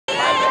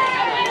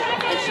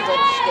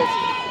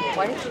goes,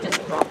 why didn't you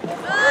just drop it? That's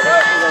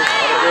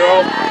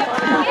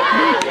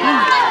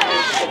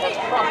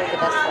probably the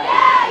best way.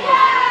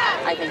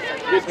 I think so.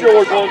 Get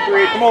George on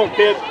 3. Come on,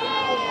 kid.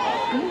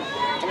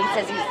 And he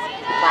says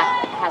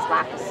has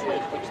lack of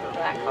sleep, which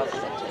that causes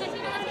it too.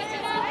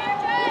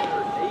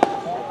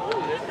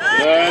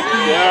 Good,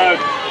 good.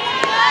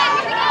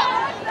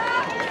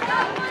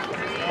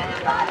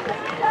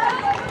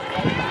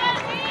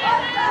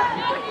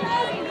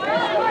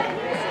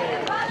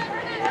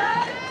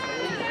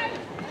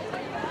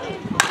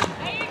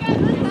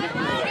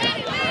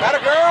 Got a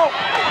girl.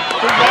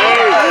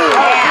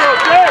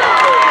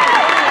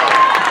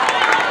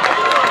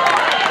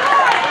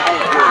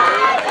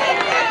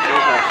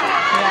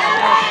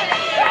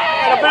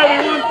 Got a baby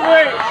 1-3.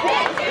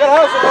 Good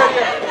hustle,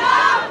 baby.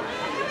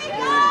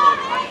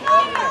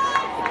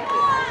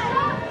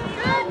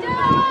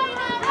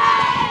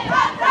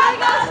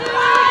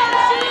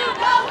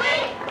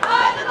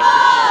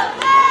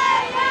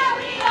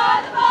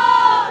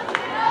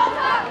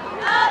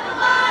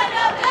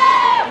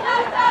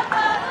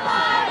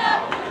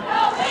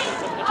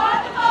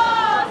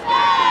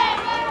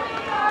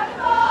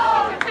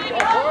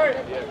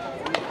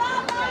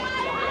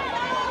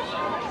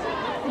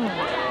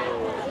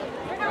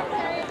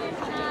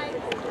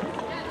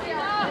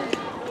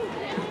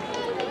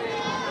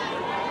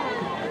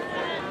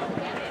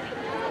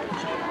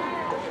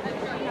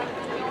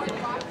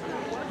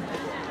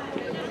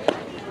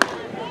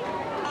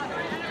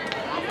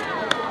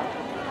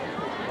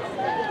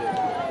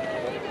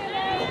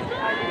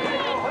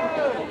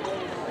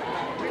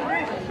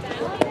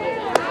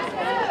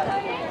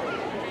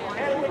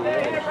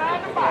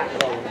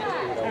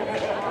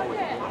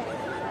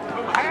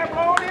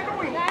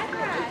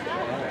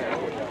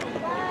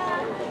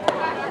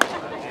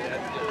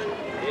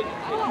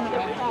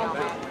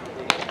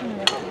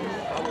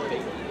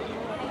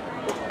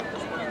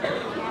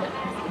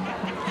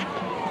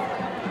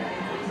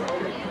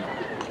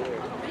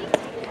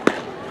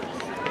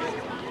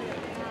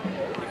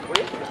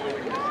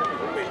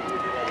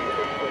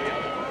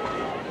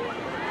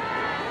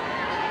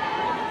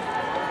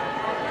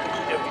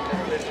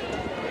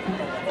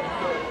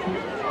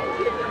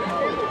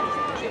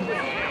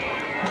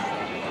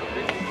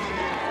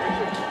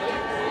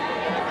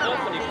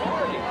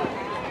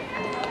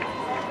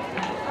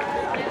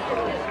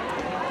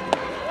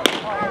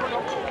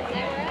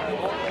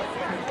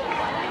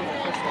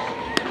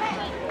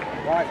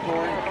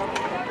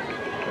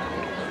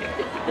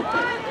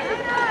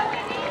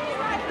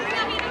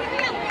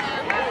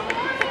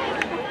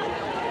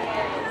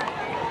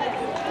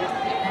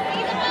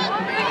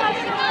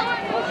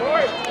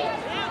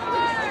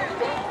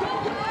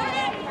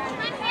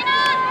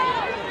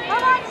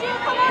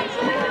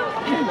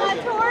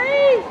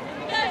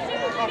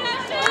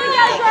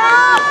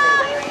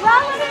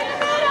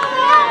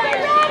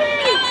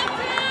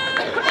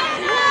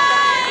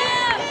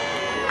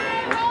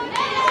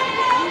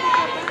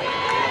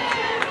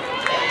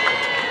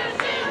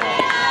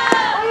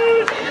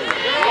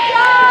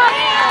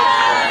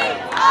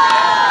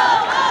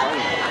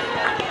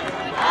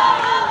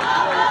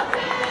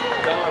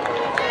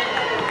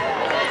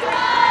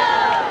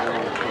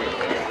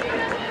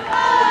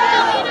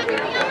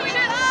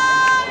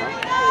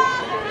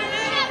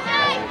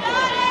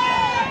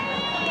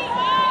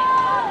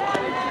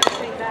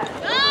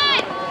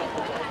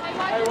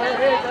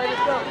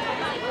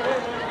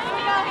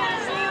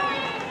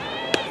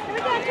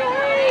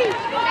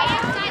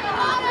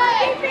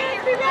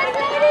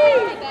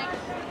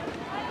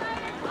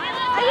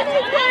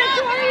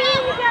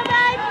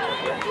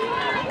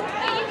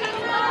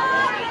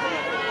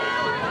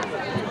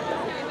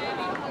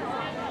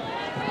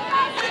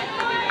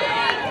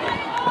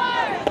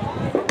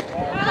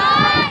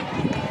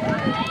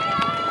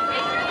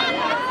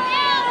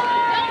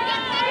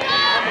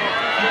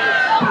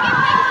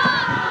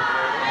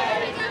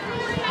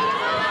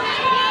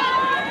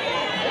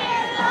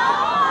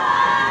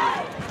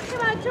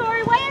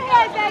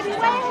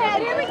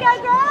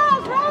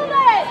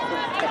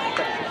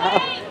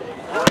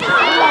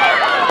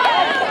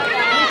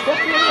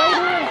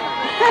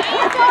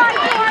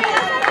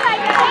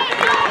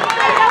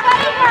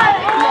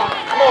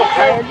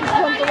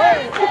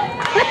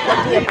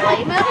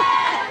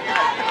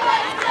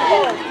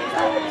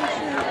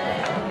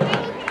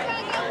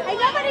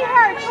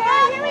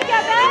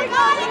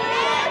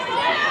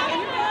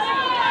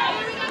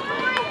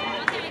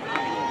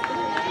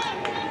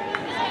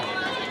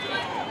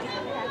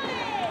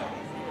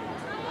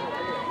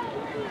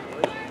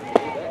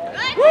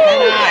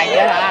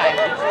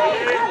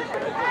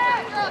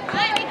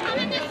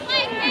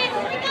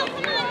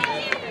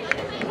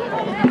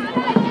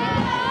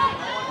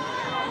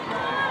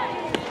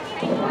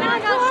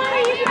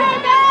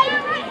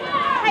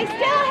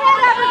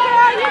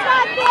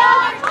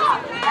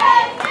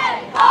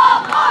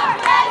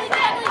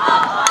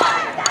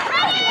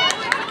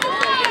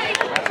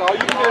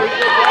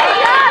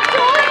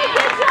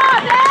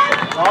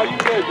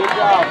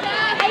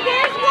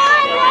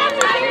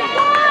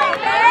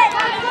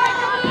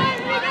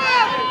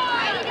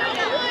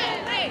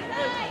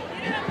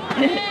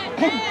 Go,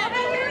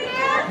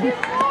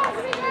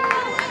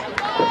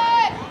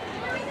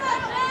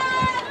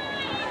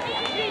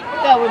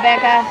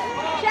 Rebecca.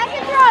 Check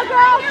and throw,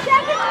 girls.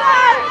 Check and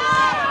throw.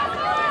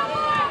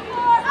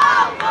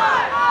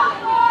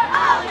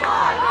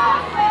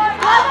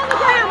 Love on the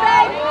ground,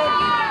 babe.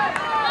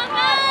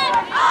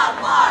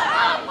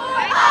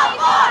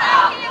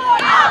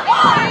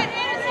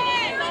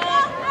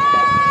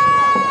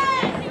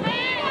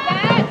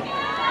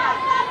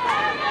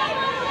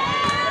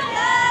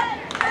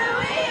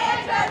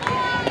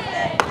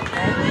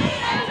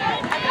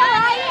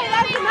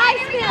 That's a nice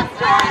steal,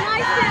 Story.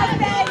 Nice steal,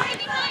 babe.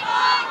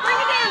 Bring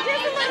it down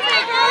just a little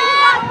bit, girl.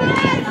 You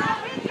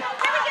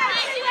got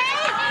this. Here we go,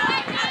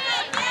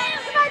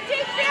 come on,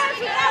 deep stairs.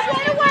 We got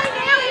one away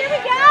now. Here we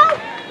go.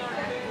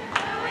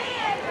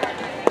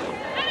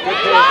 Good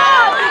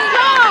job. Good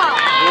job.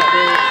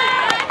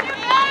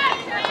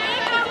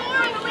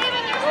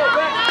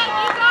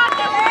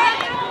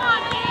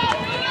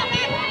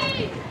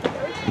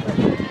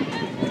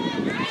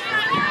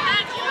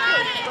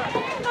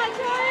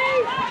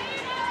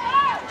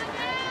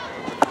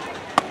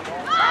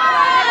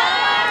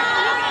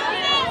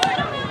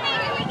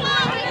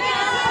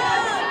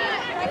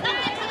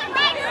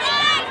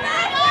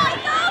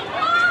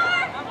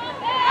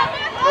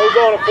 Nose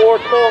on it,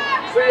 Ford. Come on.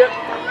 See it.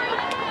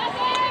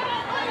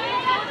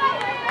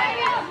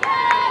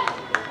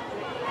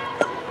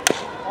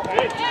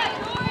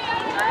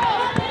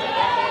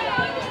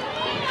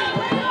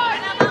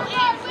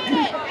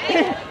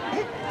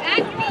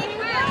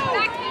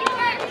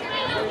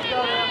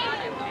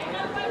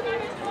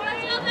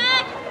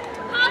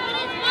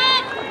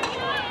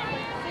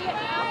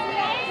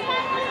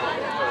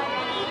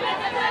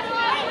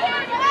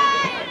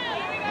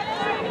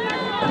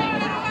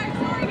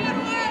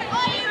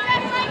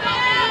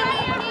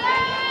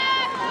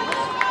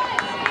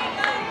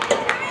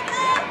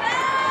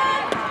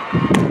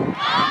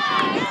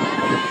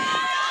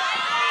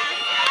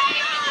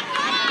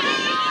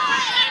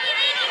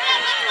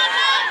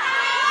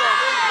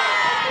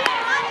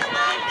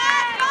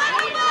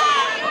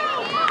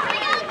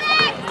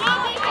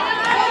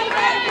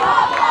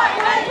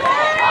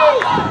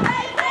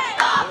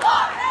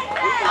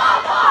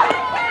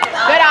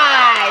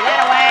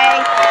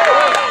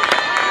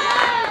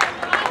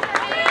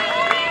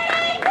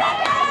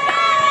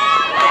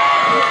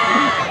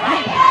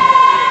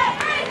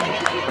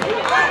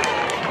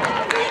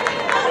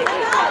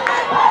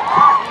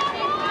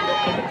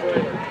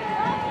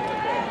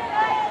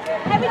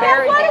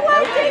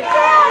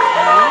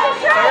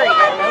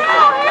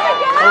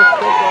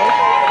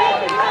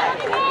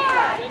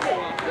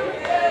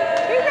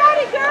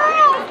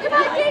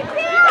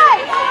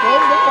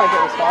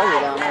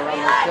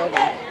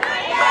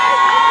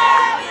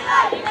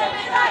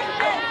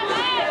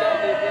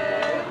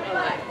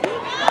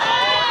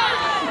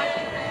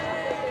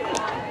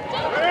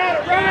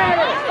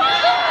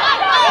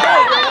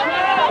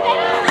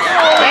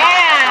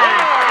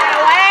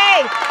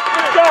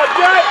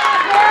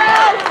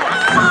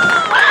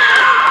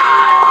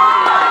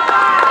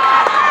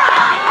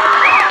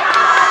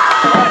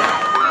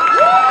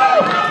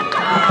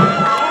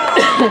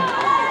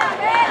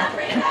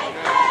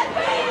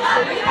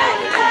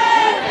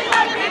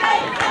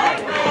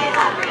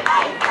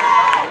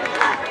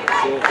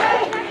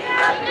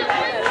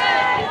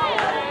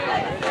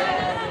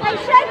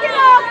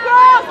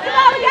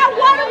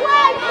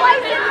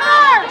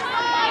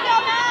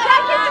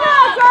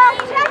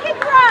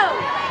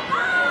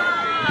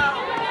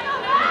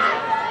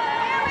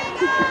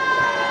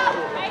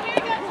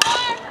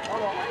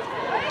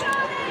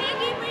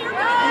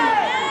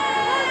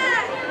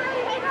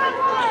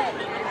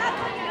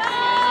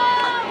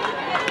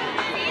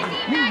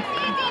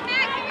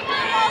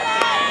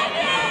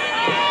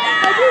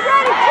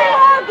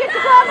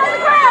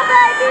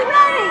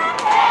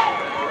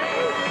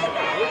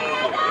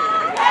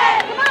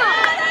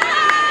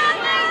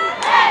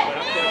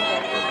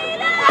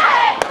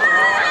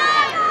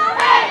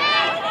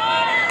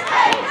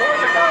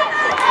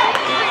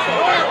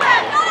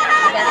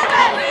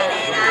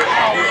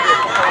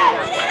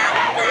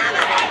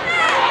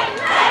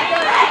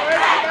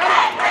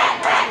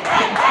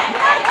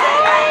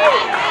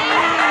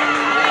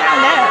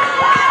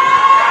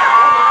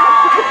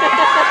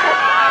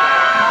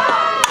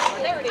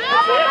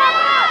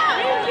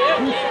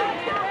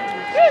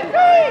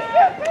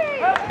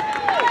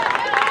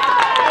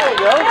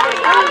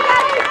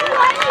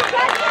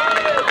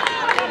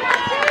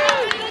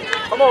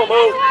 Come on,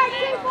 move.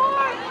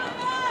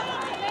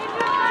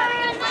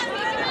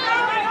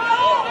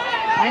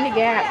 Find a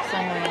gap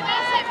somewhere.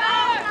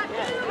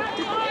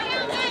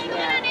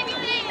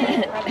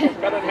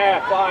 Cut it in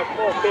half. 5. Come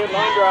on, kid.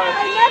 Line drive.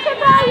 Hey, nothing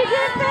wrong. You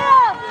did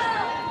Phil.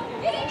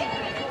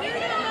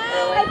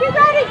 Hey, get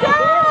ready,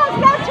 girls.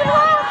 Got your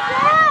love,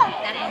 Phil.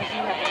 That means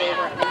you have to be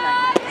over at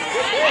midnight.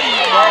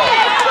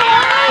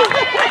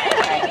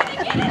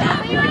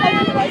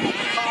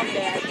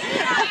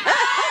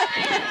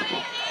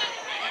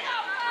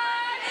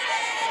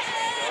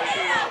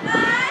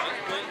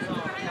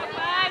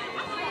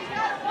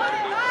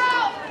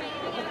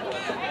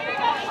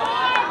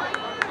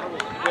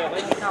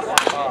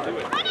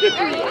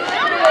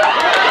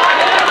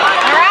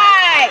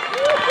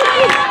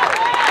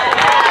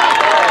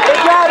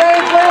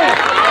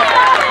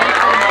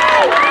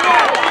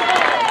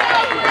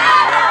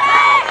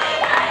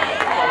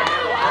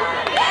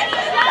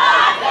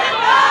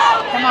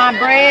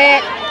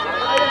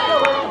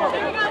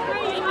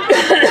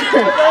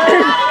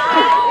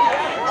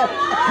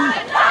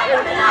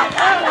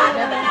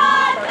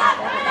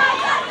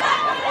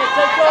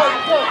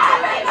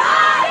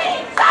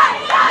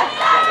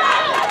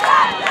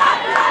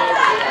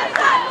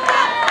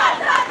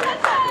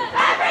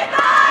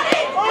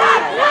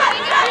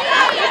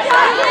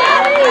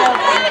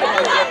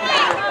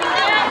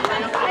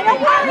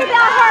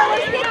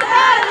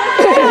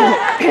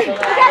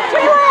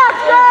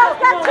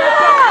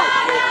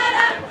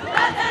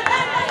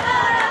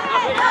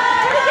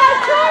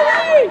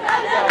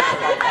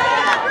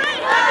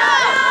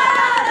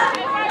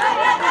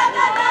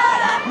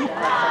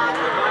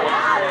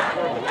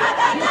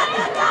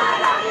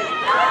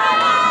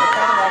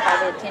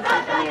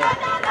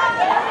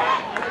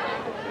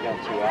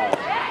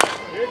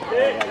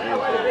 You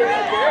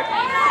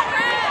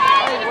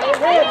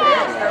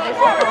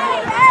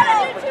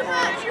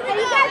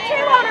got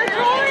two on her,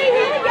 Tori.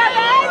 Here you go,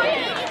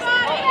 babe. Two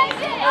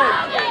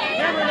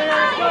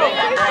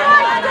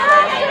strikes, go.